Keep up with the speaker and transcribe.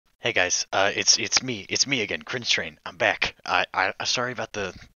Hey guys, it's me again, Cringe Train. I'm back. I sorry about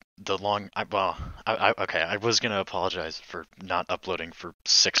the long. Okay. I was gonna apologize for not uploading for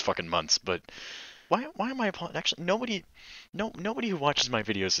 6 fucking months, but why am I actually nobody who watches my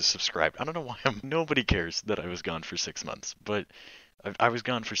videos is subscribed. I don't know why nobody cares that I was gone for 6 months, but I was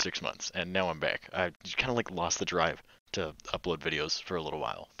gone for 6 months and now I'm back. I kind of like lost the drive to upload videos for a little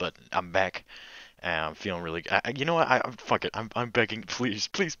while, but I'm back. And I'm feeling really. You know what? Fuck it. I'm begging. Please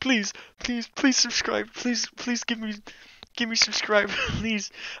subscribe. Please give me subscribe.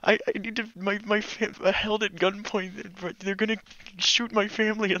 Please. I need to. Held at gunpoint. They're gonna shoot my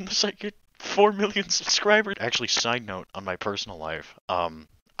family unless I get 4 million subscribers. Actually, side note on my personal life. I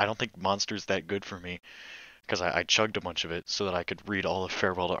don't think Monster's that good for me because I chugged a bunch of it so that I could read all of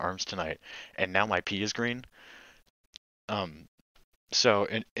Farewell to Arms tonight, and now my pee is green. So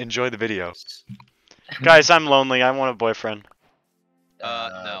enjoy the video. Guys, I'm lonely. I want a boyfriend.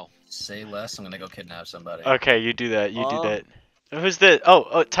 No. Say less. I'm gonna go kidnap somebody. Okay, you do that. You do that. Who's the?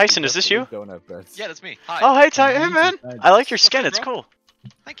 Oh, Tyson, is this you? Don't have beds. Yeah, that's me. Hi. Oh, hey, Hey, man. I like your skin. What's It's up, cool.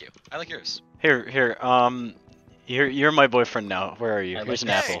 Thank you. I like yours. Here. You're my boyfriend now. Where are you? I Here's an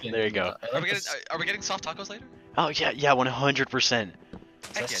like apple. skin. There you go. Are we getting soft tacos later? Oh yeah, 100%.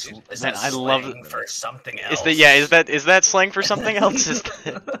 Heck yeah, dude. Is Man, that I love slang for something else? Is that slang for something else?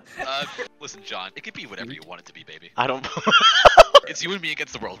 Listen, John. It could be whatever you want it to be, baby. I don't. It's you and me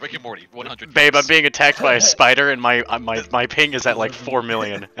against the world. Rick and Morty, 100. Babe, I'm being attacked by a spider, and my ping is at like 4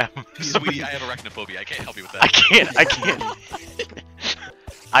 million. Sweetie, I have arachnophobia. I can't help you with that. I can't.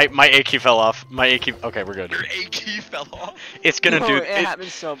 My AQ fell off. My AQ. Okay, we're good. Your AQ fell off. It's gonna do. It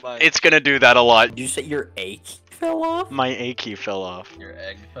happens so much. It's gonna do that a lot. Did you say your ache fell off? My AQ fell off. Your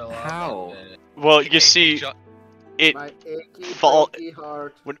egg fell off. How? Well, you see, it My achy, fall. breaky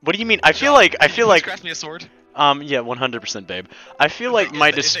heart. What do you mean? I feel like. Scratch me a sword. Yeah, 100%, babe. I feel like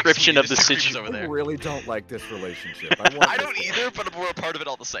my description of the situation. over I there. really don't like this relationship. I don't either, but we're a part of it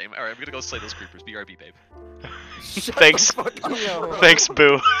all the same. All right, I'm gonna go slay those creepers. BRB, babe. Thanks. Thanks,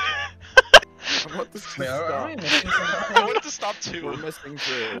 boo. I want this to Wait, are we stop. missing something? I wanted to stop too. We're missing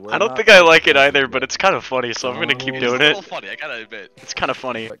two. I don't think I like it either, but it's kind of funny, so I'm gonna keep It's a doing little it. funny. I gotta admit. It's kind of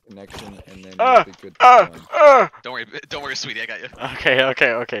funny. Connection and then Ah, it'll be good for fun. Don't worry, sweetie. I got you.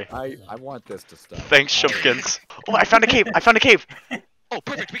 Okay. I want this to stop. Thanks, Shumkins. Oh, I found a cave. Oh,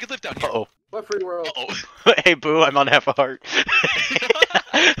 perfect. We can live down here. Uh-oh. What free world? Uh-oh. Hey, boo, I'm on half a heart.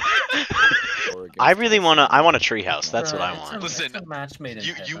 I really want a treehouse. That's what I want. Listen, It's a match made in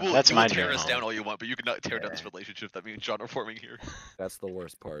You heaven. will, That's you my will tear dream us home. down all you want, but you cannot tear down this relationship that me and John are forming here. That's the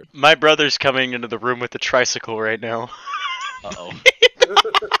worst part. My brother's coming into the room with the tricycle right now. Uh-oh.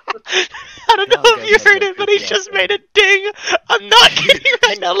 I don't know if you heard it, but he just made a ding. I'm not kidding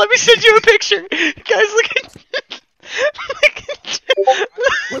right now. Let me send you a picture. Guys, look at...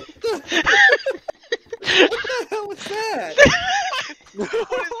 What the hell was that? What is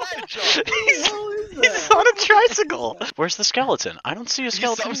that, John? He's on a tricycle. Where's the skeleton? I don't see a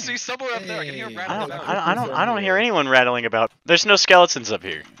skeleton. He's somewhere up there. I can hear him I rattling don't, about. I don't hear anyone rattling about. There's no skeletons up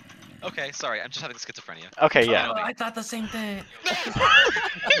here. Okay, sorry. I'm just having schizophrenia. Okay, Oh, yeah. I thought the same thing.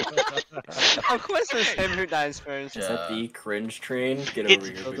 Of course it's him who dies first. Is that the cringe train? Get It-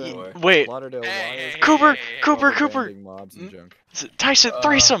 over here, big boy. Wait, Lauderdale Hey, Wise. Cooper, hey, Cooper, Rubber Cooper. banding mobs and junk. Tyson,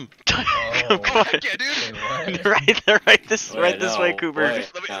 threesome. Come Oh, on. heck yeah, dude. right this Wait, way, no, Cooper.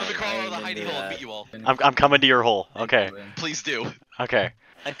 wait. Let me crawl out of the I hiding didn't hole do and beat you all. I'm coming to your hole. Okay, Please do. okay.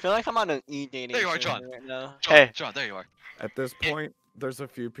 I feel like I'm on an e-dating There you are, server John. right now. John, Hey. John, there you are. At this point, there's a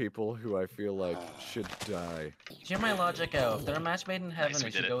few people who I feel like should die. Hear my logic out. If they're a match made in heaven, Nice, we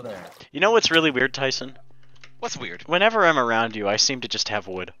we did should it. go there. You know what's really weird, Tyson? What's weird? Whenever I'm around you, I seem to just have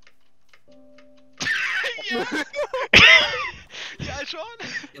wood. yeah. Yeah, John.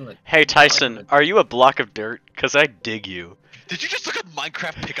 In the- Hey, Tyson, are you a block of dirt? Cause I dig you. Did you just look at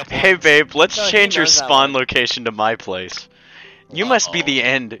Minecraft pickup Hey, lines? babe, let's No, he change your knows that spawn one. location to my place. You must be Uh-oh. the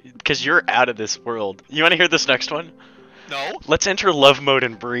end, cause you're out of this world. You wanna hear this next one? No. Let's enter love mode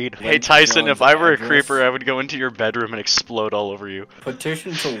and breed. Hey, Link Tyson, if John's I were a address. creeper, I would go into your bedroom and explode all over you.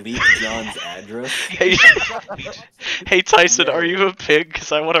 Petition to leak John's address. Hey, hey Tyson, are you a pig?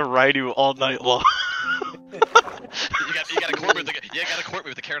 Cause I want to ride you all night long. You gotta court me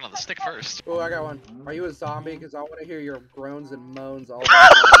with the carrot on the stick first. Oh, I got one. Are you a zombie? Because I want to hear your groans and moans all the time.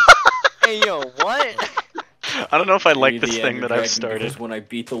 Hey yo, what? I don't know if I Are like you this the thing Ender that I've Dragon? started. Because when I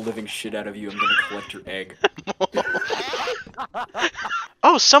beat the living shit out of you, I'm gonna collect your egg.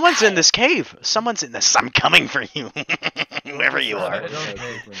 Oh, someone's in this cave. Someone's in this. I'm coming for you. Whoever you are.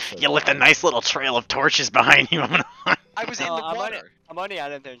 You left a nice little trail of torches behind you. I'm gonna... I was in the I'm water. I'm already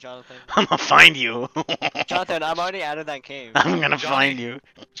out of there, Jonathan. I'm gonna find you. Jonathan, I'm already out of that cave. I'm gonna Johnny. find you.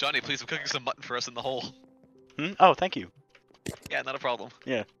 Johnny, please, I'm cooking some mutton for us in the hole. Oh, thank you. Yeah, not a problem.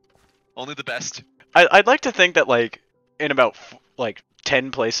 Yeah. Only the best. I'd like to think that like in about like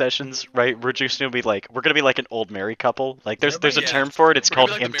 10 play sessions, right? We're just gonna be like an old married couple. Like there's a Yeah. term for it. It's We're called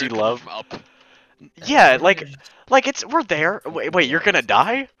gonna be like the empty married couple love. from Up. Yeah, like we're there. Wait, you're gonna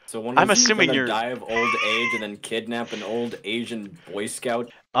die? So one I'm of you assuming gonna you're- die of old age and then kidnap an old Asian Boy Scout.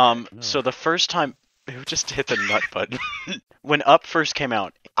 So the first time, who just hit the nut button? When Up first came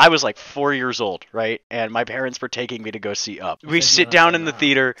out, I was like 4 years old, right? And my parents were taking me to go see Up. We sit down in the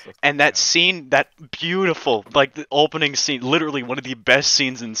theater, and that scene, that beautiful, like the opening scene, literally one of the best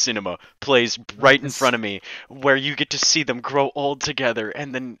scenes in cinema, plays right in front of me, where you get to see them grow old together,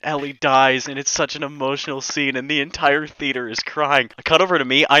 and then Ellie dies, and it's such an emotional scene, and the entire theater is crying. Cut over to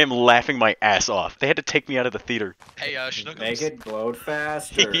me, I am laughing my ass off. They had to take me out of the theater. Hey, Schnookums. Make it glow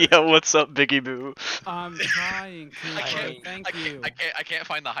faster. Yo, what's up, Biggie Boo? I'm trying to. I can't, Thank you. I can't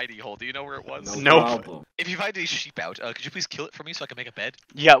find the hidey hole. Do you know where it was? No Nope. problem. If you find any sheep out, could you please kill it for me so I can make a bed?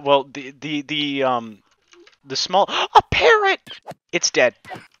 Yeah, well, the small a parrot. It's dead.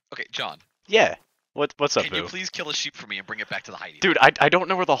 Okay, John. Yeah. What's up, Can you Boo? please kill a sheep for me and bring it back to the hidey hole? Dude, I don't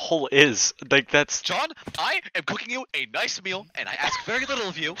know where the hole is. Like that's. John, I am cooking you a nice meal, and I ask very little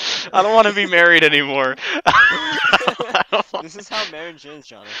of you. I don't want to be married anymore. This is how marriage is,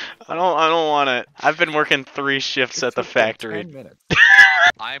 Jonathan. I don't want it. I've been working 3 shifts at the factory. 10 minutes.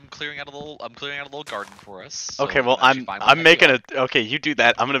 I'm clearing out a little garden for us. so Okay, well actually fine with I'm that. making a. Okay, you do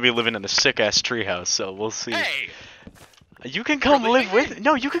that. I'm gonna be living in a sick ass treehouse, so we'll see. Hey, You can come Really? live with.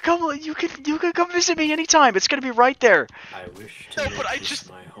 No, you can come. You can come visit me anytime. It's gonna be right there. I wish No, to but make I this just-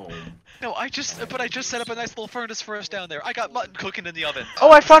 my home. no, I just set up a nice little furnace for us down there. I got mutton cooking in the oven.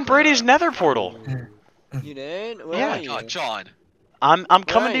 Oh, I found Brady's nether portal. You did? Where Yeah. are you? John. I'm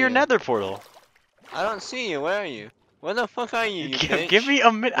coming are to your you? nether portal. I don't see you. Where are you? Where the fuck are you, you bitch? Give me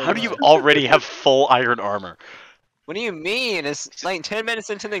a minute. How do you already have full iron armor? What do you mean? It's like 10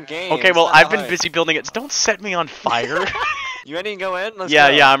 minutes into the game. Okay, It's well not I've been hard. busy building it. Don't set me on fire. You ready to go in? Let's Yeah,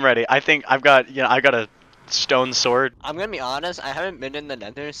 go. yeah, I'm ready. I think I got a stone sword. I'm gonna be honest. I haven't been in the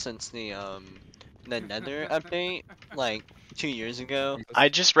Nether since the Nether update, like 2 years ago.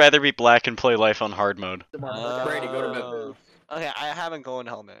 I'd just rather be black and play life on hard mode. Brady, go to bed. Oh. Okay, I have a golden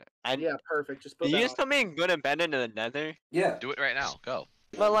helmet. Yeah, perfect. Just put You that used to be good and better in the Nether, Yeah. Do it right now. Go.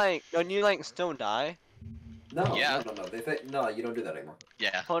 but like, don't you like still die? No, Yeah. no. No, you don't do that anymore.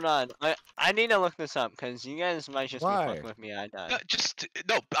 Yeah. Hold on, I need to look this up because you guys might just Why? be fucking with me. I No, die.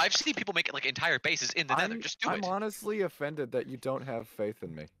 no. I've seen people make it like entire bases in the Nether. I'm, Just do I'm it. honestly offended that you don't have faith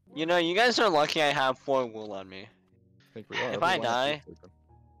in me. You know, you guys are lucky I have 4 wool on me. I think we are. If I Everyone die- else is sleeping.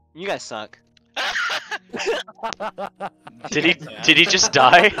 You guys suck. Did he just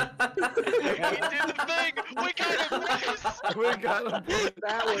die? We did the thing. We got him. Boys. We got him.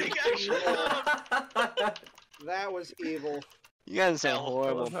 That was We actually got him. That was evil. You guys are Hell, I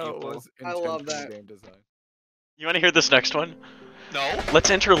horrible love how it people. was I love intentional that. game design. You want to hear this next one? No. Let's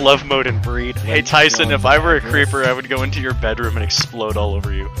enter love mode and breed. Hey Tyson, if I were a creeper, I would go into your bedroom and explode all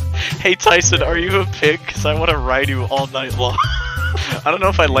over you. Hey Tyson, are you a pig? Cause I want to ride you all night long. I don't know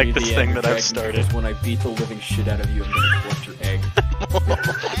if I like Need this the thing egg that I've effect, started. because when I beat the living shit out of you, I'm gonna collect your egg.